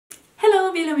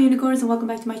Hello beauty unicorns and welcome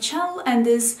back to my channel and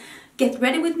this Get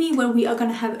Ready With Me where we are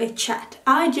gonna have a chat.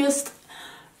 I just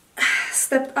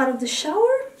stepped out of the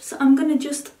shower, so I'm gonna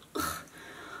just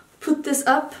put this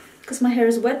up because my hair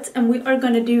is wet and we are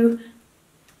gonna do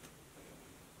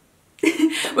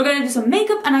some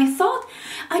makeup. And I thought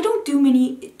I don't do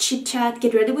many chit chat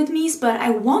get ready with me's, but I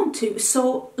want to,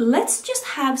 so let's just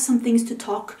have some things to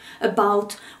talk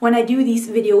about when I do these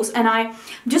videos. And I'm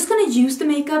just gonna use the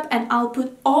makeup and I'll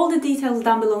put all the details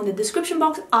down below in the description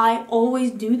box. I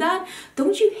always do that.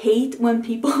 Don't you hate when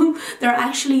people they're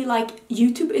actually like,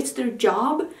 YouTube, it's their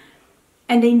job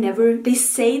and they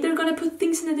say they're gonna put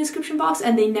things in the description box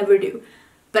and they never do?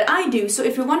 But I do. So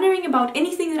if you're wondering about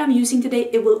anything that I'm using today,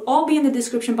 it will all be in the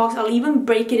description box. I'll even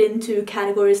break it into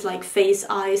categories like face,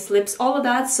 eyes, lips, all of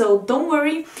that. So don't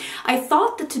worry. I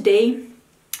thought that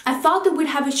we'd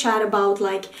have a chat about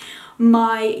like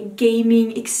my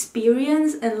gaming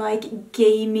experience and like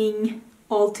gaming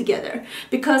all together,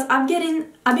 because I've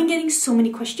been getting so many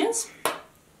questions,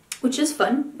 which is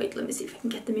fun. Wait, let me see if I can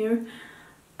get the mirror.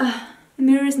 The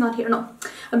mirror is not here. No,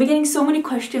 I've been getting so many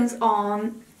questions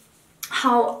on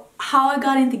how I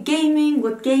got into gaming,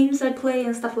 what games I play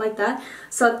and stuff like that.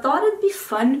 So I thought it'd be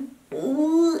fun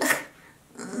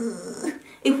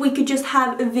if we could just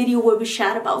have a video where we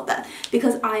chat about that,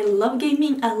 because I love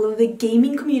gaming. I love the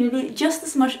gaming community just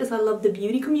as much as I love the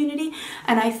beauty community,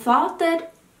 and I thought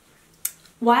that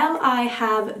while I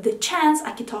have the chance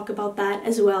I could talk about that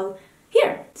as well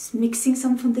here. Just mixing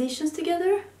some foundations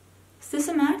together. Is this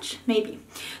a match? Maybe.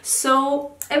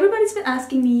 So everybody's been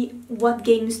asking me what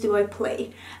games do I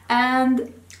play,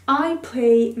 and I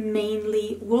play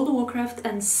mainly World of Warcraft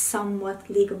and somewhat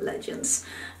League of Legends.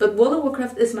 But World of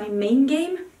Warcraft is my main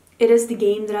game. It is the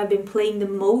game that I've been playing the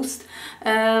most.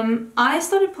 I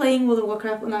started playing World of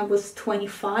Warcraft when I was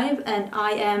 25, and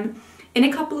I am, in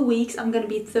a couple of weeks, I'm gonna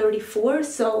be 34,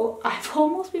 so I've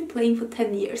almost been playing for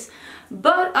 10 years.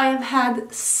 But I have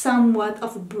had somewhat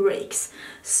of breaks.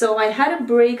 So I had a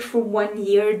break for 1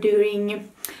 year during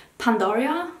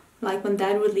Pandaria, like when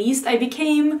that released. I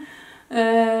became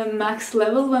max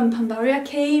level when Pandaria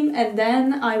came, and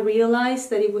then I realized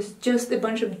that it was just a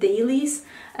bunch of dailies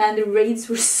and the raids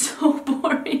were so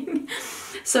boring.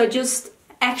 So I just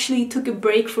actually took a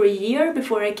break for a year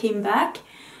before I came back.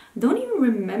 Don't even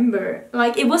remember,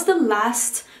 like it was the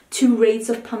last 2 raids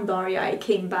of Pandaria I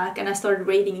came back and I started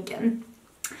raiding again.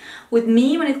 With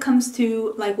me, when it comes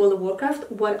to like World of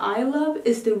Warcraft, what I love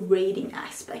is the raiding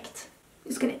aspect.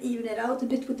 Just gonna even it out a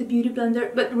bit with the beauty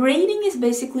blender, but raiding is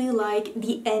basically like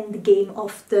the end game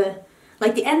of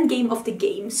the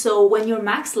game. So when you're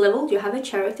max leveled, you have a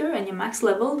character and you're max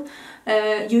leveled,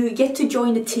 you get to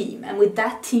join a team, and with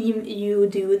that team you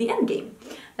do the end game.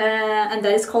 And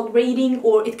that is called raiding,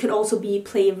 or it could also be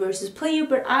player versus player,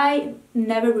 but I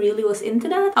never really was into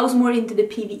that. I was more into the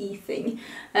PvE thing.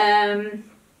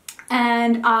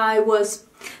 And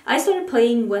I started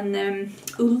playing when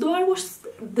Ulduar was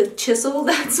the chisel.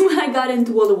 That's when I got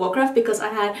into World of Warcraft, because I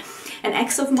had an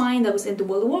ex of mine that was into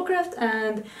World of Warcraft,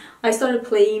 and I started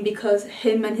playing because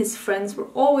him and his friends were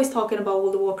always talking about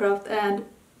World of Warcraft and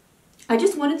I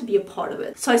just wanted to be a part of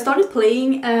it. So I started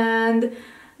playing, and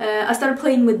I started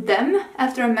playing with them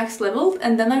after I max leveled,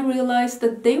 and then I realized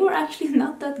that they were actually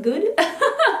not that good.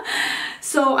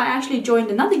 So I actually joined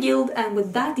another guild, and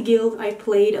with that guild I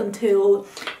played until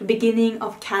the beginning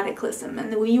of Cataclysm,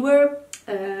 and we were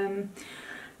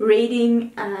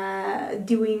raiding,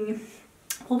 doing,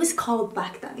 what was it called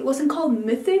back then? It wasn't called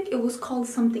Mythic, it was called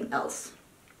something else.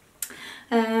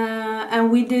 And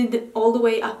we did all the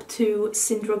way up to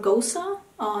Sindragosa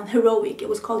on Heroic. It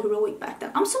was called Heroic back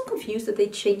then. I'm so confused that they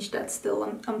changed that still.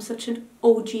 I'm such an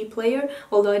OG player,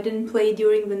 although I didn't play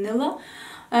during Vanilla.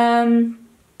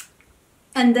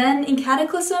 And then in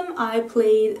Cataclysm I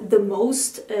played the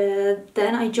most.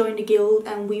 Then I joined a guild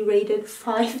and we raided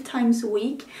 5 times a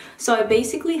week. So I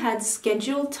basically had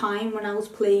scheduled time when I was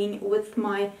playing with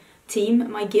my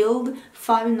team, my guild,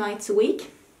 5 nights a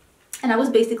week. And I was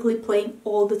basically playing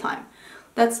all the time.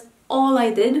 That's all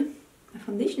I did. My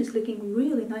foundation is looking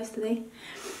really nice today.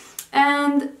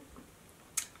 And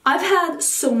I've had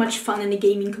so much fun in the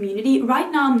gaming community. Right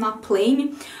now I'm not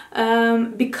playing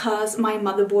because my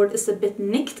motherboard is a bit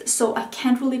nicked, so I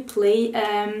can't really play.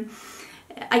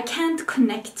 I can't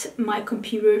connect my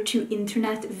computer to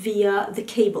internet via the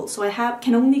cable, so I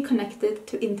can only connect it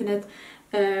to internet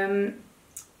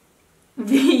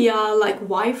via like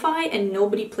Wi-Fi, and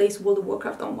nobody plays World of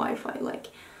Warcraft on Wi-Fi. Like,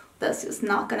 that's just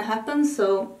not gonna happen.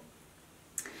 So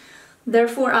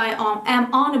therefore I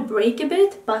am on a break a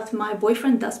bit, but my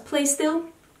boyfriend does play still.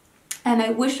 and I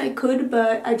wish I could,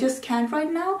 but I just can't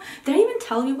right now. Did I even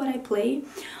tell you what I play?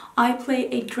 I play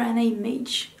a Granny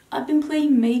Mage. I've been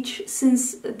playing Mage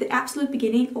since the absolute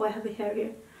beginning. Oh, I have a hair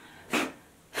here.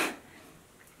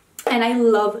 And I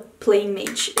love playing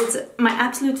Mage. It's my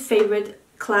absolute favorite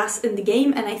class in the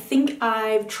game, and I think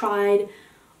I've tried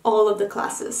all of the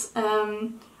classes.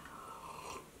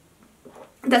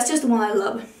 That's just the one I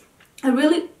love. I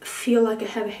really feel like I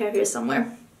have a hair here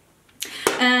somewhere.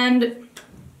 And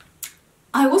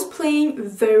I was playing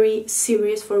very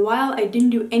serious for a while. I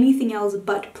didn't do anything else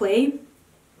but play.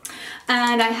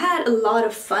 And I had a lot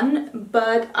of fun,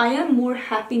 but I am more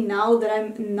happy now that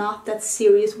I'm not that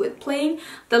serious with playing.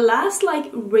 The last like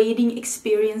raiding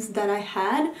experience that I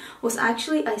had was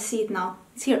actually, I see it now,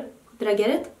 it's here. Did I get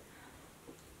it?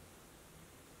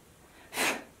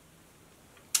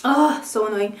 Oh, so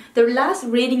annoying. The last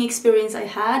raiding experience I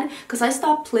had, because I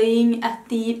stopped playing at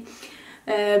the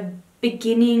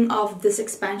beginning of this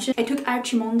expansion. I took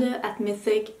Archimonde at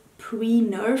Mythic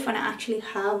pre-nerf, and I actually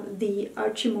have the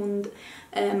Archimonde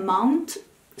mount.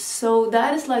 So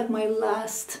that is like my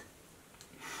last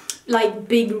like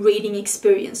big raiding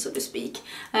experience, so to speak.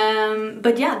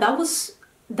 But yeah, that was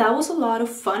a lot of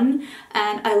fun,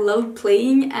 and I loved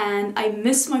playing, and I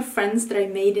miss my friends that I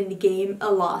made in the game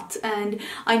a lot. And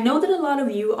I know that a lot of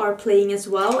you are playing as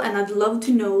well, and I'd love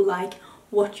to know like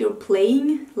what you're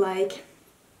playing. Like,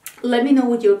 let me know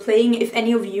what you're playing. If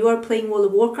any of you are playing World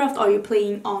of Warcraft, are you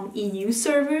playing on EU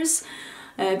servers?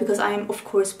 Because I'm of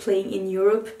course playing in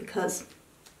Europe because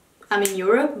I'm in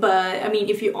Europe, but I mean,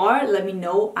 if you are, let me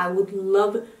know. I would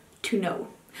love to know.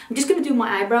 I'm just gonna do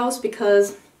my eyebrows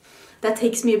because that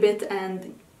takes me a bit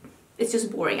and it's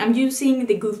just boring. I'm using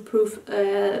the Goof Proof.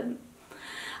 I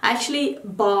actually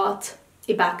bought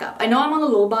a backup. I know I'm on a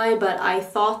low buy, but I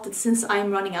thought that since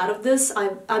I'm running out of this,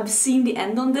 I've seen the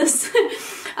end on this.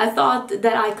 I thought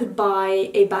that I could buy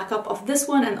a backup of this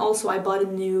one, and also I bought a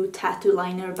new tattoo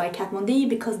liner by Kat Von D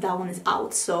because that one is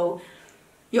out. So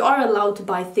you are allowed to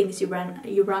buy things you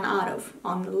run out of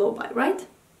on the low buy, right?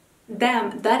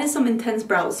 Damn, that is some intense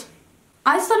brows.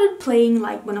 I started playing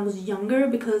like when I was younger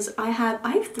because I have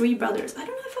 3 brothers. I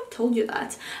don't know if I've told you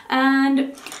that.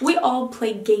 And we all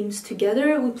played games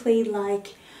together. We played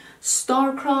like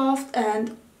StarCraft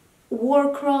and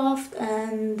Warcraft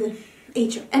and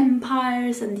Age of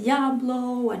Empires and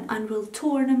Diablo and Unreal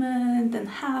Tournament and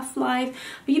Half-Life.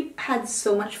 We had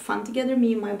so much fun together,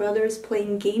 me and my brothers,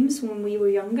 playing games when we were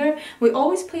younger. We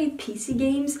always played PC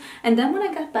games, and then when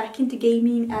I got back into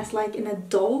gaming as like an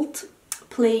adult,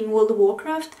 playing World of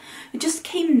Warcraft, it just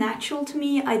came natural to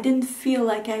me. I didn't feel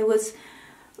like I was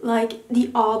like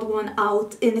the odd one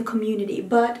out in the community.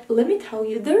 But let me tell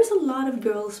you, there's a lot of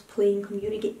girls playing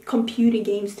computer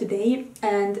games today,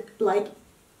 and like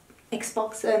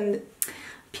Xbox and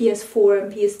PS4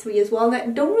 and PS3 as well,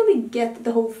 that don't really get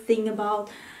the whole thing about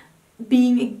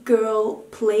being a girl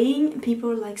playing.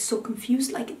 People are like so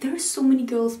confused. Like, there's so many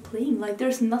girls playing, like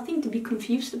there's nothing to be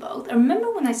confused about. I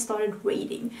remember when I started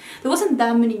raiding, there wasn't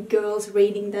that many girls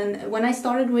raiding then. When I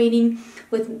started raiding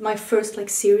with my first like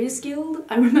serious guild,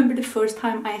 I remember the first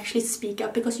time I actually speak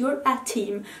up, because you're a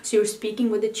team, so you're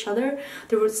speaking with each other.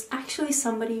 There was actually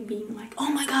somebody being like, oh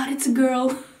my god, it's a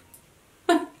girl.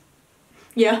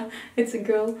 Yeah, it's a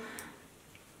girl.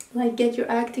 Like, get your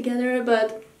act together.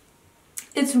 But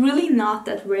it's really not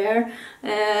that rare.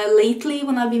 Lately,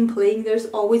 when I've been playing, there's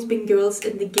always been girls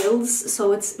in the guilds,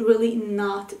 so it's really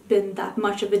not been that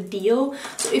much of a deal.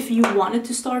 So if you wanted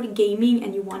to start gaming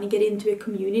and you want to get into a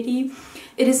community,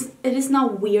 it is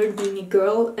not weird being a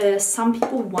girl. Some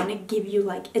people want to give you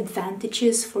like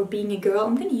advantages for being a girl.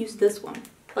 I'm gonna use this one,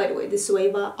 by the way, the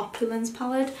Zoeva Opulence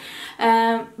palette.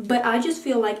 But I just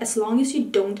feel like as long as you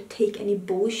don't take any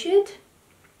bullshit...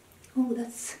 Oh,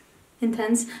 that's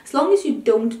intense. As long as you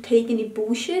don't take any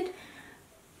bullshit,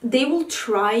 they will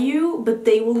try you, but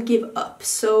they will give up.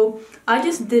 So I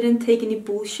just didn't take any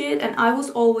bullshit, and I was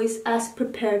always as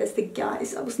prepared as the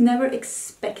guys. I was never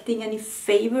expecting any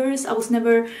favors. I was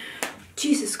never...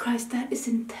 Jesus Christ, that is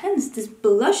intense. This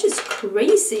blush is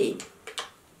crazy.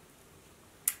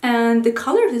 And the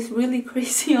color is really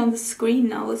crazy on the screen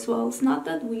now as well. It's not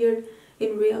that weird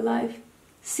in real life.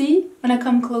 See? When I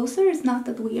come closer, it's not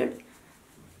that weird.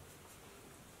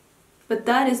 But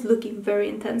that is looking very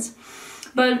intense.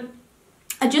 But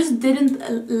I just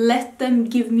didn't let them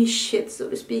give me shit, so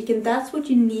to speak. And that's what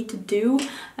you need to do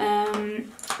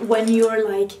when you're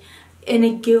like in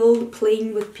a guild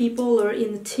playing with people, or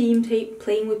in a team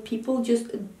playing with people. Just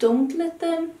don't let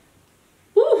them...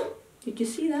 Woo! Did you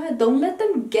see that? Don't let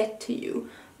them get to you.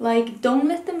 Like, don't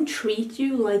let them treat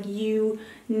you like you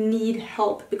need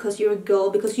help because you're a girl,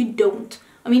 because you don't.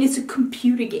 I mean, it's a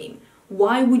computer game.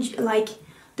 why would you, like,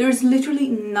 there's literally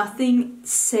nothing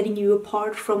setting you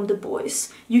apart from the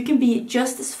boys. You can be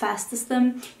just as fast as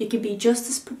them, you can be just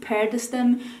as prepared as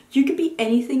them, you can be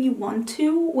anything you want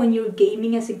to when you're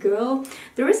gaming as a girl.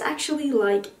 There is actually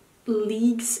like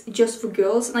leagues just for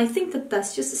girls, and I think that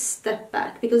that's just a step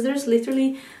back, because there's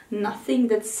literally nothing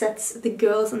that sets the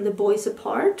girls and the boys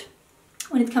apart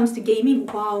when it comes to gaming.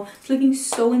 Wow, it's looking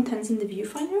so intense in the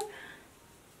viewfinder.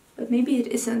 But maybe it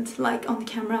isn't like on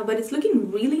camera, but it's looking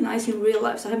really nice in real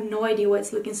life, so I have no idea why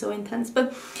it's looking so intense.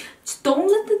 But just don't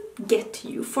let it get to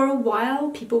you. For a while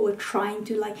people were trying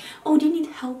to like, oh, do you need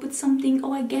help with something?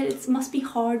 Oh, I get it, it must be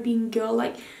hard being a girl.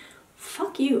 Like,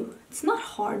 fuck you, it's not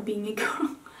hard being a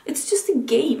girl. It's just a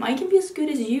game. I can be as good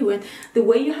as you, and the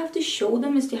way you have to show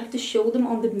them is you have to show them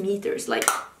on the meters. Like,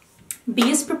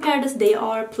 be as prepared as they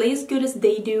are, play as good as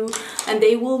they do, and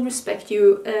they will respect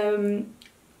you.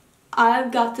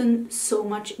 I've gotten so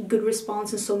much good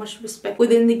response and so much respect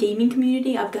within the gaming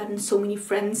community. I've gotten so many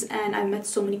friends and I've met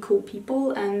so many cool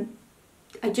people, and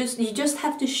you just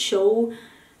have to show,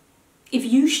 if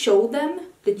you show them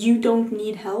that you don't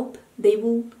need help, they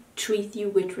will treat you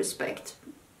with respect.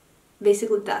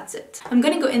 Basically, that's it. I'm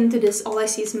gonna go into this All I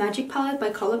See Is Magic palette by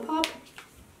Colourpop.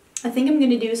 I think I'm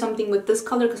gonna do something with this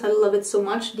color because I love it so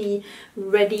much, the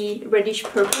reddish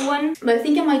purple one. But I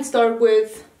think I might start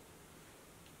with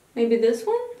maybe this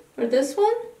one or this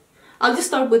one. I'll just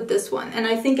start with this one, and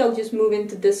I think I'll just move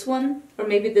into this one or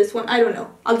maybe this one. I don't know.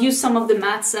 I'll use some of the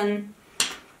mattes and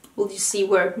we'll just see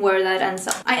where that ends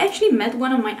up. I actually met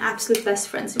one of my absolute best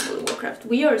friends in World of Warcraft.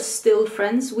 We are still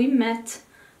friends. We met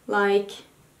like,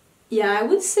 yeah, I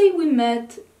would say we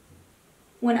met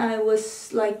when I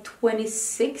was like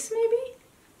 26 maybe?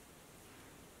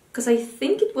 Because I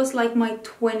think it was like my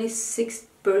 26th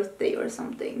birthday or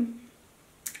something.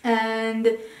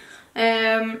 And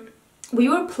we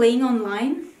were playing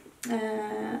online,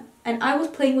 and I was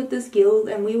playing with this guild,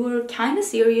 and we were kind of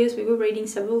serious. We were raiding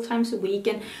several times a week,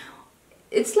 and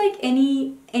it's like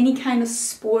any kind of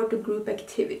sport or group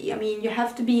activity. I mean, you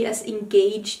have to be as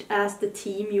engaged as the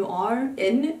team you are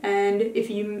in, and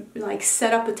if you like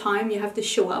set up a time, you have to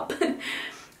show up.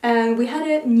 And we had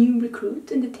a new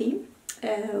recruit in the team.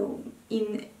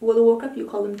 In World of Warcraft you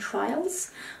call them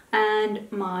trials, and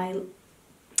my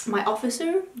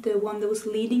officer, the one that was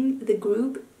leading the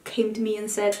group, came to me and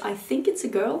said, I think it's a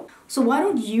girl, so why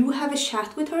don't you have a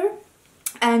chat with her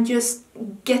and just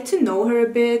get to know her a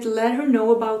bit, let her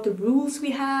know about the rules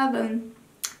we have, and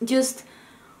just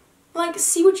like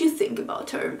see what you think about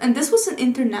her. And this was an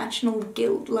international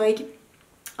guild. Like,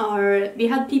 we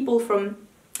had people from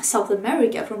South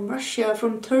America, from Russia,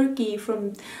 from Turkey,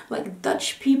 from like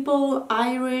Dutch people,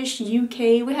 Irish,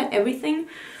 UK, we had everything.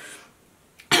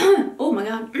 Oh my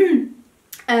god.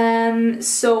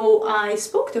 So I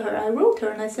spoke to her, I wrote her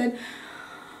and I said,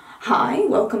 hi,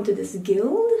 welcome to this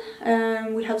guild.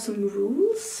 We have some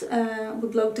rules,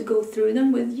 would love to go through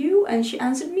them with you. And she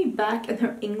answered me back, and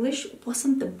her English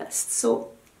wasn't the best. So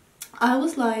I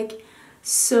was like,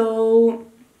 so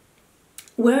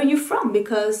where are you from?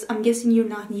 Because I'm guessing you're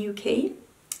not UK.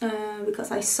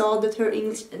 Because I saw that her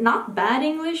English, not bad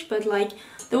English, but like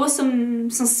there was some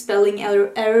spelling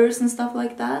errors and stuff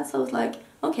like that. So I was like,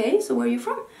 okay, so where are you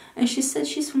from? And she said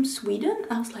she's from Sweden.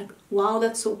 I was like, wow,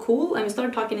 that's so cool. And we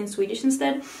started talking in Swedish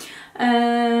instead.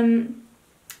 And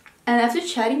after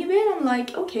chatting a bit, I'm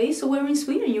like, okay, so where in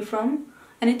Sweden are you from?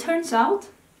 And it turns out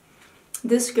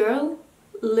this girl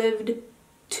lived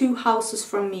 2 houses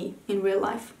from me in real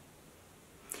life.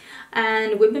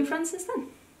 And we've been friends since then.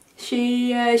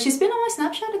 She's been on my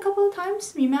Snapchat a couple of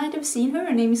times. You might have seen her.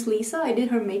 Her name is Lisa. I did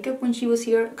her makeup when she was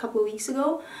here a couple of weeks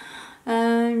ago.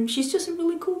 She's just a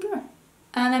really cool girl.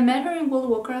 And I met her in World of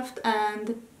Warcraft,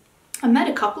 and I met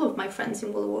a couple of my friends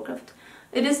in World of Warcraft.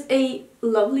 It is a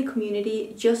lovely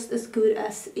community, just as good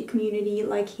as a community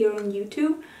like here on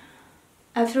YouTube.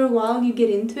 After a while you get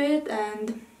into it,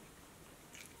 and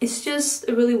it's just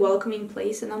a really welcoming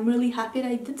place, and I'm really happy that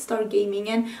I did start gaming,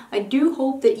 and I do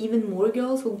hope that even more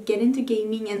girls will get into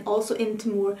gaming and also into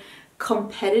more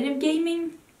competitive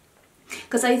gaming.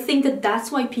 Because I think that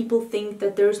that's why people think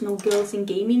that there's no girls in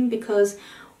gaming, because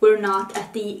we're not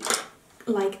at the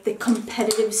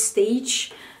competitive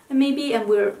stage maybe, and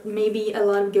maybe a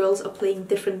lot of girls are playing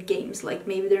different games, like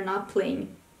maybe they're not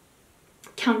playing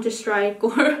Counter-Strike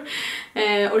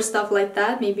or stuff like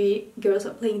that. Maybe girls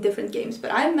are playing different games,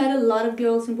 but I've met a lot of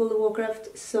girls in World of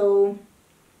Warcraft, so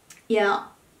yeah,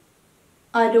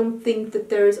 I don't think that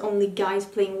there's only guys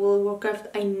playing World of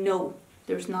Warcraft. I know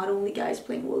there's not only guys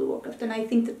playing World of Warcraft, and I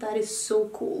think that that is so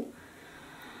cool.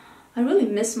 I really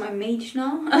miss my mage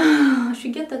now. I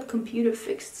should get that computer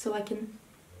fixed so I can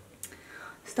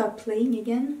start playing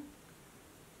again.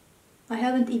 I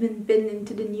haven't even been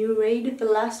into the new raid. The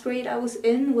last raid I was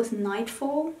in was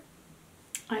Nightfall.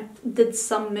 I did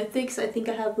some mythics. I think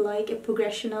I have like a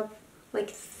progression of like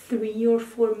 3 or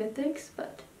 4 mythics,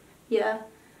 but yeah,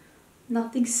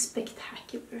 nothing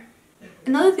spectacular.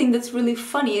 Another thing that's really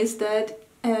funny is that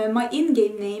my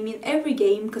in-game name in every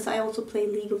game, because I also play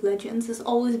League of Legends, has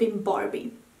always been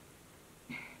Barbie.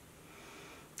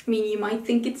 I mean, you might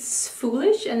think it's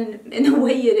foolish, and in a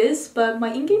way it is, but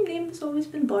my in-game name has always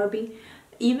been Barbie,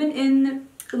 even in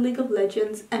League of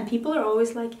Legends, and people are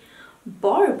always like,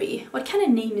 Barbie? What kind of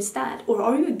name is that? Or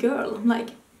are you a girl? I'm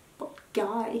like, what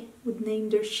guy would name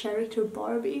their character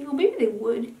Barbie? Or maybe they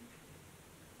would.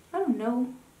 I don't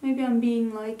know. Maybe I'm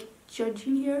being like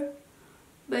judging here.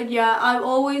 But yeah, I've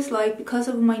always like, because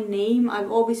of my name,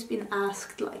 I've always been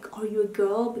asked like, are you a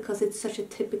girl? Because it's such a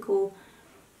typical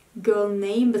girl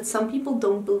name, but some people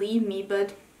don't believe me.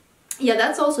 But yeah,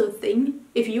 that's also a thing.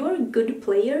 If you're a good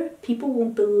player, people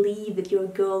won't believe that you're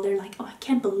a girl. They're like, oh, I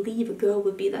can't believe a girl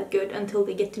would be that good, until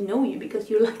they get to know you, because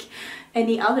you're like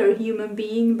any other human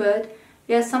being. But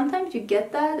yeah, sometimes you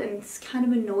get that and it's kind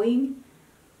of annoying.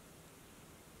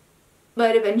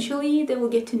 But eventually they will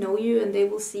get to know you and they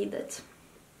will see that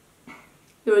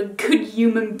you're a good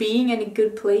human being and a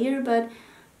good player. But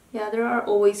yeah, there are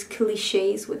always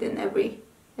cliches within every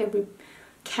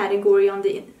category on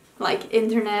the like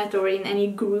internet or in any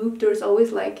group. There's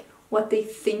always like what they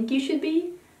think you should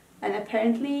be, and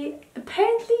apparently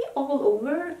all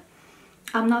over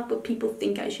I'm not what people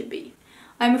think I should be.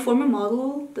 I'm a former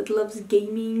model that loves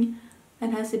gaming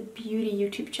and has a beauty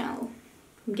YouTube channel.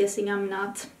 I'm guessing I'm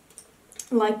not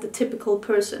like the typical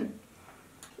person.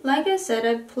 Like I said,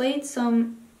 I've played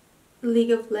some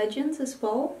League of Legends as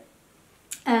well,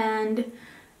 and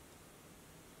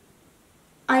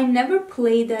I never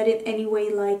played that in any way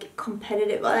like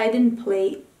competitive. I didn't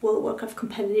play World of Warcraft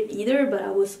competitive either, but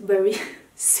I was very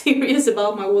serious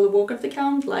about my World of Warcraft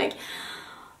account. Like,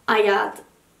 I got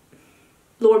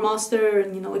Lore Master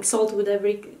and, you know, Exalted with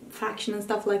every faction and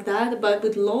stuff like that. But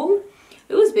with LoL,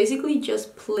 it was basically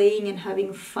just playing and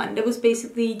having fun. It was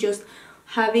basically just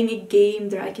having a game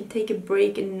that I can take a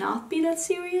break and not be that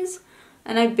serious.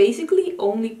 And I basically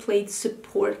only played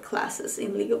support classes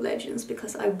in League of Legends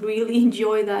because I really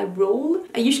enjoy that role.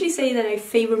 I usually say that I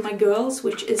favor my girls,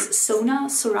 which is Sona,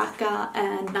 Soraka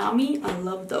and Nami. I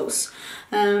love those.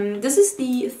 This is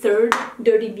the third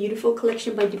Dirty Beautiful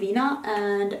collection by Divina,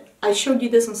 and I showed you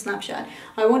this on Snapchat.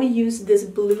 I want to use this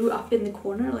blue up in the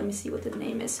corner. Let me see what the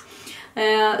name is.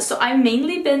 So I've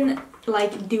mainly been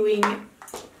like doing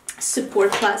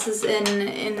support classes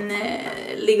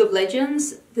in League of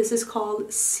Legends. This is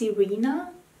called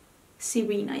Serena,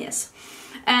 yes.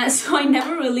 So I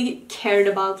never really cared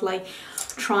about like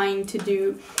trying to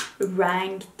do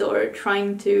ranked or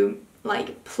trying to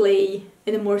like play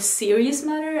in a more serious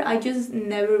manner. I just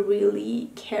never really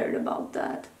cared about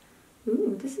that.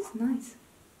 Ooh, this is nice.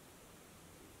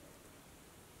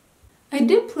 I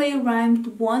did play ranked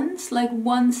once, like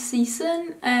one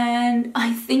season, and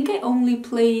I think I only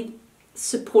played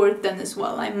support then as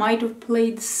well. I might have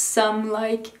played some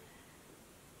like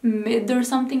mid or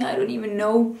something, I don't even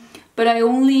know. But I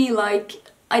only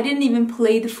I didn't even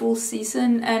play the full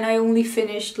season, and I only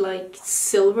finished like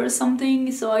silver or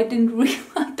something, so I don't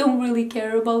really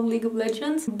care about League of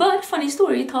Legends. But funny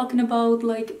story, talking about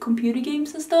like computer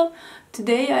games and stuff,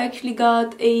 today I actually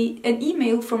got an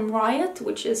email from Riot,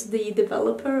 which is the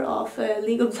developer of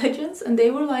League of Legends, and they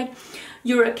were like,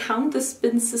 your account has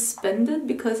been suspended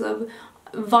because of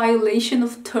violation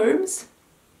of terms.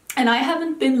 And I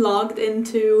haven't been logged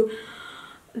into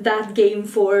that game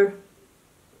for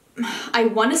I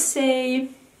want to say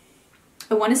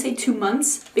 2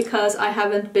 months, because I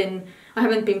haven't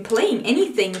been playing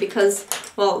anything because,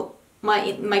 well,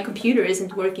 my computer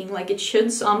isn't working like it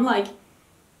should. So I'm like,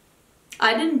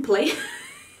 I didn't play.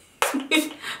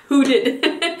 Who did?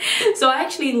 So I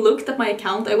actually looked at my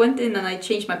account. I went in and I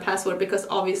changed my password because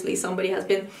obviously somebody has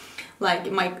been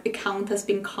like, my account has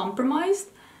been compromised.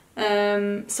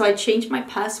 So I changed my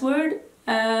password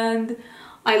and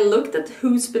I looked at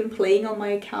who's been playing on my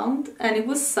account, and it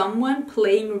was someone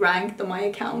playing ranked on my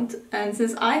account. And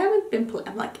since I haven't been playing,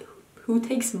 I'm like, who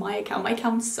takes my account? My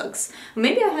account sucks.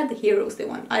 Maybe I had the heroes they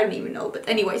want. I don't even know. But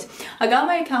anyways, I got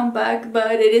my account back,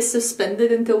 but it is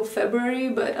suspended until February.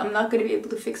 But I'm not going to be able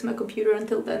to fix my computer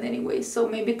until then anyway, so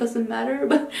maybe it doesn't matter.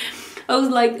 But I was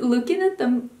like looking at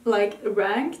them like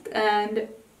ranked, and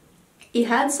he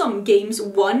had some games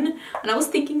won, and I was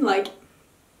thinking like,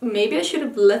 maybe I should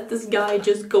have let this guy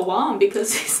just go on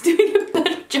because he's doing a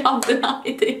better job than I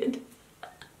did.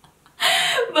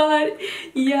 But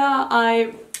yeah,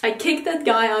 I I kicked that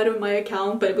guy out of my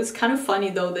account, but it was kind of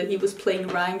funny though that he was playing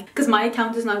ranked, because my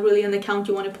account is not really an account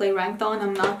you want to play ranked on.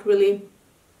 I'm not really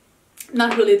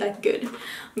that good.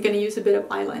 I'm gonna use a bit of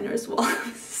eyeliner as well.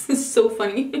 This is so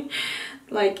funny.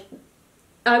 Like,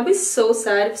 I'd be so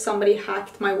sad if somebody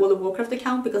hacked my World of Warcraft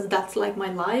account, because that's like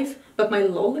my life, but my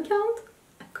LOL account,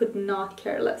 I could not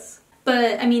care less.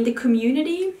 But I mean, the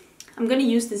community, I'm gonna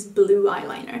use this blue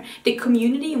eyeliner. The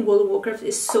community in World of Warcraft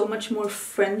is so much more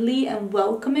friendly and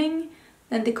welcoming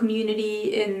than the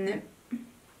community in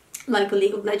like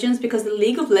League of Legends, because the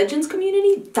League of Legends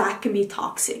community, that can be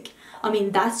toxic. I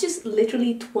mean, that's just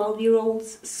literally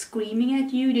 12-year-olds screaming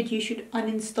at you that you should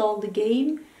uninstall the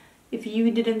game if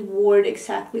you didn't word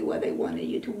exactly what they wanted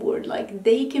you to word. Like,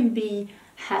 they can be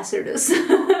hazardous.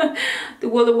 The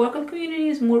World of Warcraft community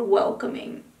is more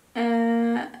welcoming.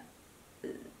 The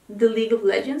League of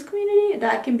Legends community,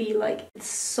 that can be like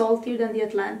saltier than the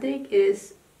Atlantic,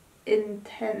 is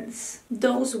intense.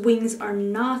 Those wings are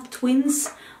not twins.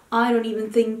 I don't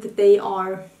even think that they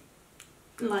are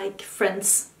like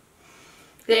friends.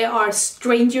 They are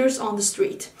strangers on the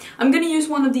street. I'm gonna use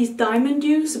one of these Diamond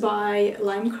Dews by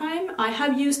Lime Crime. I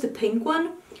have used the pink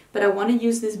one, but I want to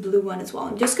use this blue one as well.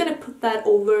 I'm just gonna put that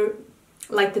over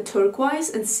like the turquoise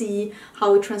and see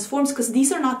how it transforms, because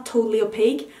these are not totally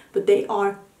opaque, but they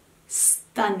are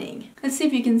stunning. Let's see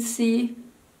if you can see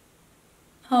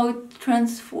how it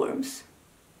transforms.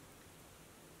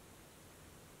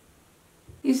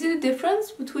 You see the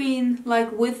difference between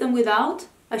like with and without?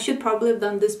 I should probably have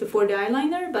done this before the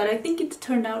eyeliner, but I think it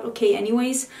turned out okay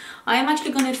anyways. I am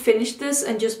actually gonna finish this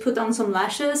and just put on some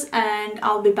lashes, and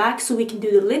I'll be back so we can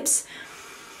do the lips.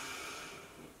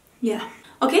 Yeah.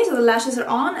 Okay, so the lashes are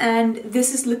on and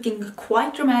this is looking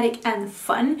quite dramatic and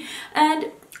fun.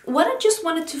 And what I just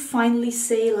wanted to finally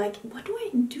say, like, what do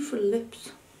I do for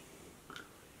lips?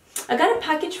 I got a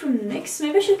package from NYX.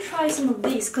 Maybe I should try some of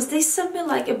these, because they sent me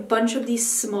like a bunch of these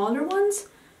smaller ones.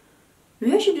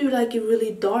 Maybe I should do like a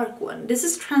really dark one. This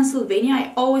is Transylvania.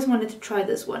 I always wanted to try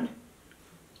this one.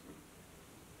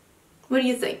 What do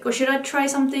you think? Or should I try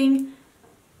something?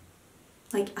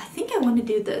 Like, I think I want to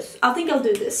do this. I think I'll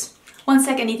do this. One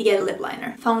sec, I need to get a lip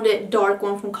liner. Found a dark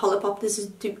one from Colourpop. This is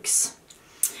Duke's.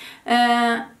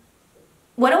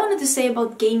 What I wanted to say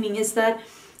about gaming is that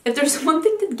if there's one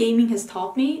thing that gaming has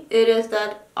taught me, it is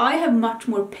that I have much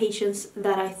more patience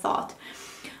than I thought.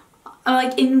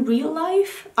 Like, in real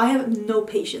life, I have no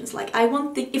patience. Like,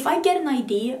 if I get an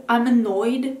idea, I'm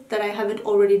annoyed that I haven't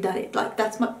already done it. Like,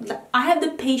 I have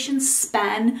the patience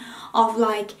span of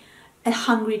like a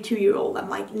hungry 2-year-old. I'm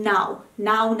like, now.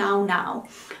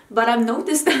 But I've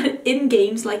noticed that in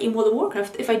games, like in World of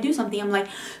Warcraft, if I do something, I'm like,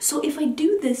 so if I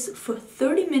do this for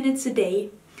 30 minutes a day,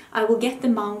 I will get the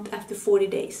mount after 40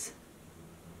 days.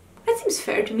 That seems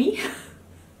fair to me.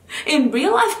 In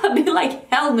real life, I'd be like,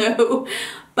 hell no.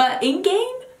 But in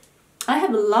game, I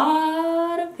have a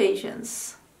lot of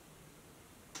patience.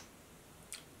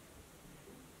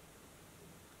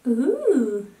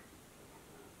 Ooh.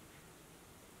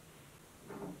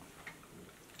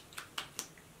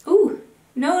 Ooh.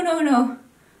 No.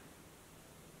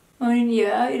 I mean,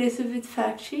 yeah, it is a bit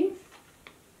patchy.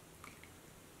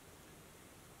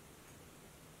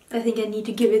 I think I need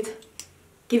to give it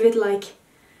like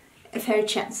a fair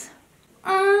chance.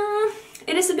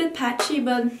 It is a bit patchy,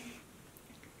 but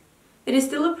it is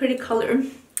still a pretty color.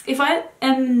 If I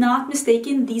am not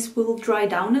mistaken, these will dry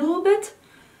down a little bit,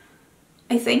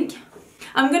 I think.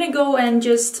 I'm gonna go and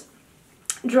just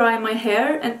dry my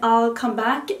hair, and I'll come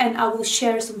back and I will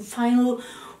share some final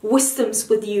wisdoms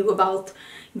with you about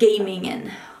gaming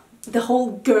and the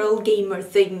whole girl gamer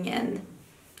thing and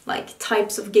like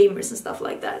types of gamers and stuff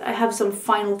like that. I have some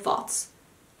final thoughts.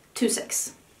 2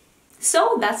 secs.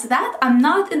 So that's that. I'm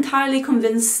not entirely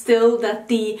convinced still that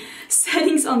the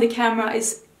settings on the camera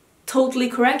is totally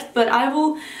correct, but I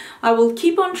will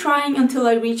keep on trying until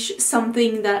I reach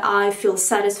something that I feel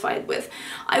satisfied with.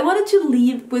 I wanted to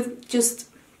leave with just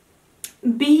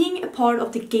being a part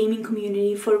of the gaming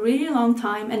community for a really long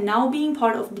time, and now being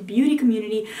part of the beauty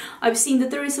community, I've seen that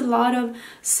there is a lot of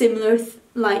similarities.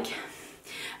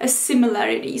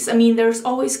 I mean, there's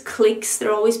always cliques, there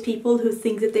are always people who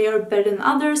think that they are better than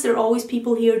others, there are always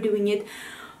people here doing it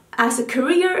as a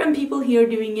career and people here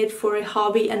doing it for a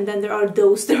hobby, and then there are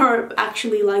those that are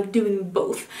actually like doing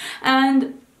both.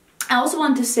 And I also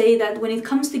want to say that when it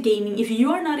comes to gaming, if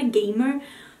you are not a gamer,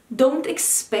 don't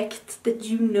expect that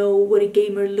you know what a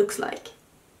gamer looks like,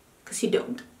 because you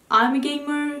don't. I'm a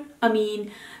gamer. I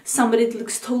mean, somebody that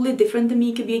looks totally different than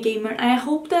me could be a gamer, and I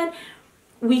hope that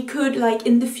we could, like,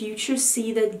 in the future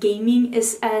see that gaming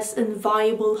is as a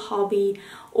viable hobby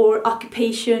or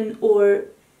occupation or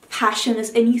passion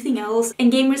as anything else,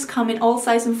 and gamers come in all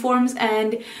sizes and forms.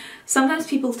 And sometimes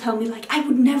people tell me like, I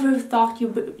would never have thought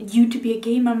you to be a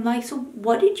gamer. I'm like, so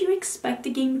what did you expect a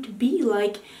gamer to be?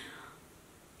 Like,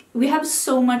 we have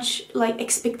so much like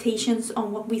expectations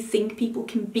on what we think people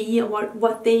can be and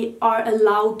what they are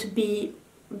allowed to be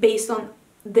based on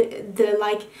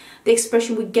the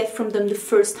expression we get from them the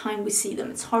first time we see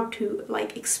them. It's hard to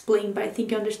like explain, but I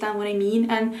think you understand what I mean.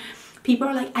 And people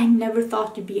are like, I never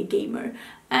thought you'd be a gamer.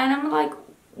 And I'm like,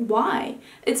 why?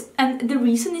 And the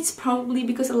reason is probably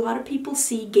because a lot of people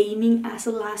see gaming as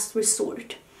a last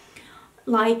resort.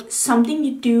 Like something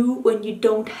you do when you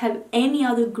don't have any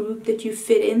other group that you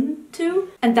fit into.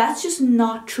 And that's just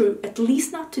not true, at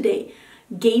least not today.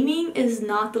 Gaming is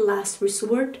not the last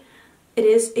resort. It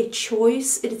is a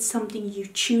choice. It is something you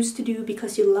choose to do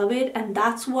because you love it. And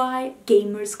that's why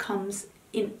gamers comes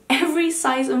in every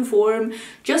size and form.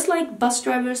 Just like bus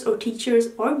drivers or teachers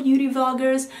or beauty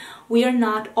vloggers, we are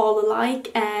not all alike.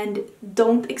 And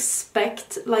don't be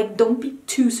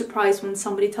too surprised when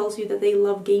somebody tells you that they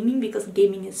love gaming, because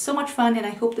gaming is so much fun, and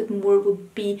I hope that more will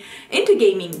be into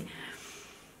gaming.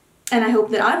 And I hope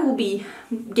that I will be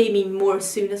gaming more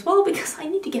soon as well, because I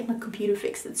need to get my computer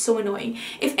fixed. It's so annoying.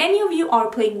 If any of you are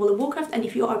playing World of Warcraft, and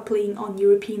if you are playing on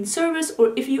European servers,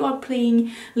 or if you are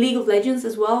playing League of Legends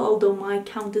as well, although my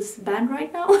account is banned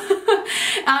right now,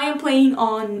 I am playing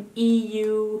on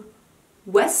EU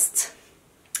West.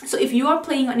 So if you are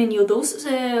playing on any of those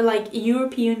like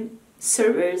European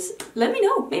servers, let me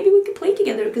know. Maybe we could play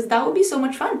together, because that would be so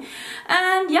much fun.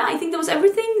 And yeah, I think that was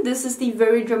everything. This is the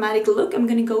very dramatic look. I'm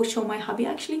gonna go show my hubby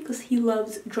actually, because he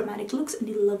loves dramatic looks and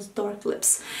he loves dark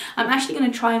lips. I'm actually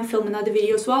gonna try and film another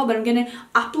video as well, but I'm gonna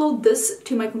upload this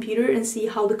to my computer and see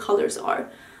how the colors are.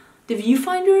 The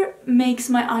viewfinder makes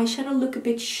my eyeshadow look a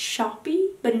bit choppy,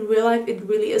 but in real life it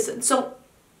really isn't. So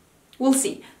we'll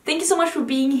see. Thank you so much for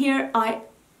being here. I'm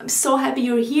so happy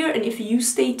you're here, and if you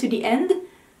stay to the end,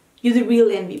 you're the real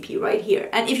MVP right here.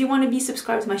 And if you want to be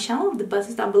subscribed to my channel, the button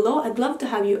is down below. I'd love to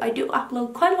have you. I do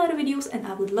upload quite a lot of videos, and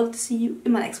I would love to see you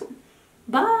in my next one.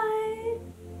 Bye!